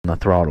the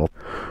throttle.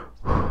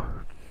 I'm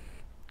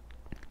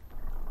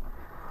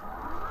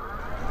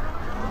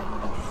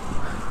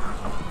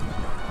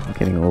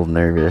getting a little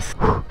nervous.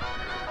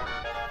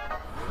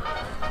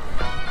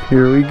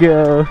 Here we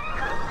go.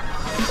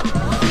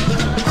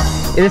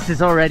 This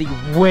is already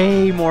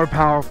way more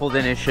powerful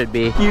than it should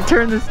be. You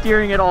turn the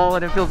steering at all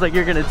and it feels like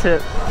you're gonna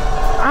tip.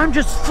 I'm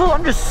just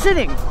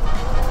sitting.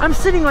 I'm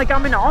sitting like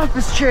I'm in an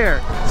office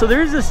chair. So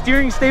there's a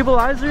steering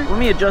stabilizer. Let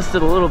me adjust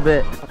it a little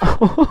bit.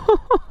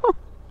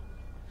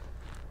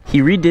 He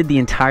redid the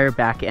entire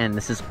back end.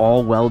 This is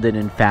all welded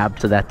and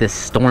fabbed so that this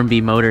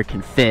Stormby motor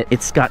can fit.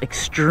 It's got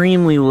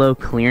extremely low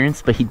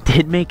clearance, but he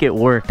did make it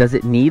work. Does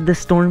it need the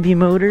Stormby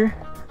motor?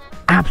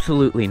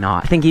 Absolutely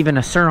not. I think even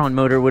a Sur Ronster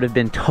motor would have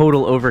been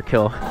total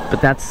overkill, but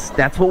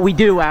that's what we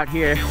do out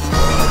here.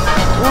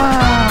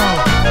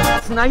 Wow.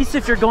 It's nice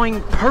if you're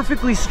going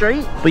perfectly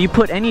straight, but you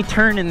put any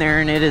turn in there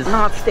and it is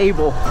not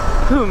stable.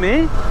 Who,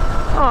 me?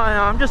 Oh,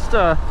 no, I'm just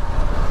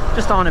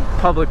on a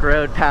public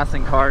road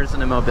passing cars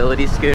in a mobility scooter.